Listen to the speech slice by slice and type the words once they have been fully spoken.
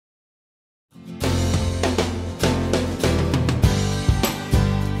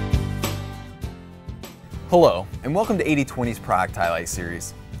Hello, and welcome to 80/20's Product Highlight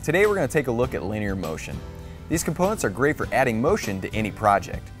Series. Today we're going to take a look at linear motion. These components are great for adding motion to any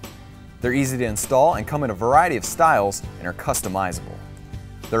project. They're easy to install and come in a variety of styles and are customizable.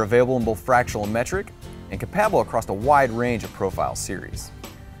 They're available in both fractional and metric, and compatible across a wide range of profile series.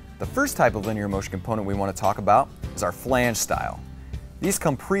 The first type of linear motion component we want to talk about is our flange style. These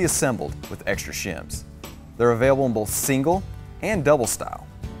come pre-assembled with extra shims. They're available in both single and double style.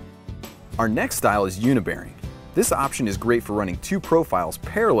 Our next style is UniBearing. This option is great for running two profiles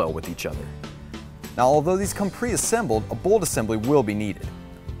parallel with each other. Now, although these come pre-assembled, a bolt assembly will be needed.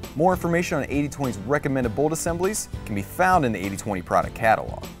 More information on 80/20's recommended bolt assemblies can be found in the 80/20 product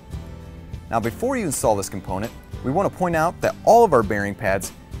catalog. Now, before you install this component, we want to point out that all of our bearing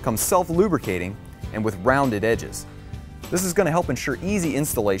pads come self-lubricating and with rounded edges. This is going to help ensure easy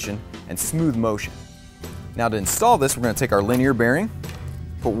installation and smooth motion. Now, to install this, we're going to take our linear bearing,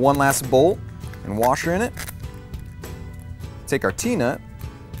 put one last bolt and washer in it, take our Tnut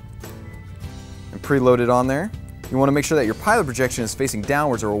and preload it on there. You want to make sure that your pilot projection is facing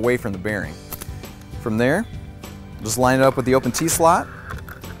downwards or away from the bearing. From there, just line it up with the open Tslot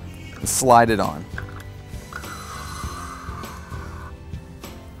and slide it on.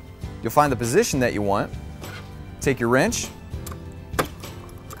 You'll find the position that you want, take your wrench,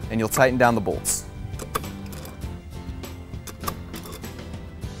 and you'll tighten down the bolts.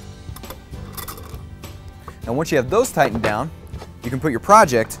 Now, once you have those tightened down, you can put your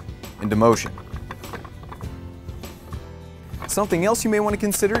project into motion. Something else you may want to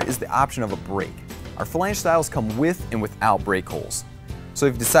consider is the option of a brake. Our flange styles come with and without brake holes. So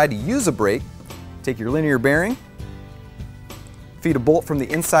if you decide to use a brake, take your linear bearing, feed a bolt from the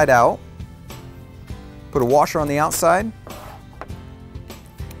inside out, put a washer on the outside,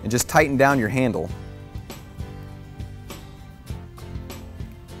 and just tighten down your handle.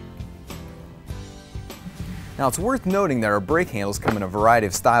 Now, it's worth noting that our brake handles come in a variety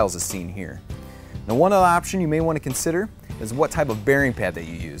of styles as seen here. Now, one other option you may want to consider is what type of bearing pad that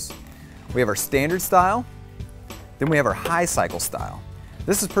you use. We have our standard style, then we have our high cycle style.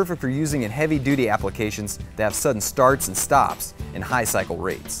 This is perfect for using in heavy duty applications that have sudden starts and stops and high cycle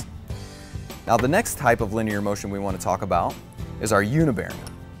rates. Now, the next type of linear motion we want to talk about is our UniBearing.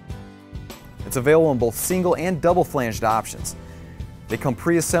 It's available in both single and double flanged options. They come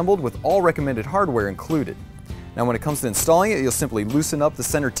pre-assembled with all recommended hardware included. Now, when it comes to installing it, you'll simply loosen up the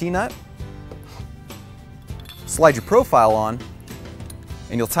center Tnut, slide your profile on,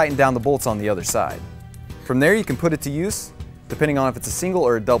 and you'll tighten down the bolts on the other side. From there, you can put it to use depending on if it's a single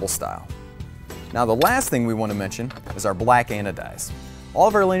or a double style. Now, the last thing we want to mention is our black anodize. All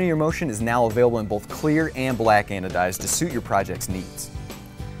of our linear motion is now available in both clear and black anodize to suit your project's needs.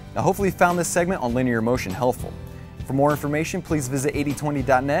 Now, hopefully you found this segment on linear motion helpful. For more information, please visit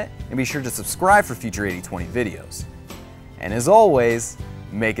 8020.net and be sure to subscribe for future 80/20 videos. And as always,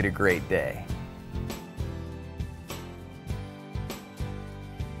 make it a great day.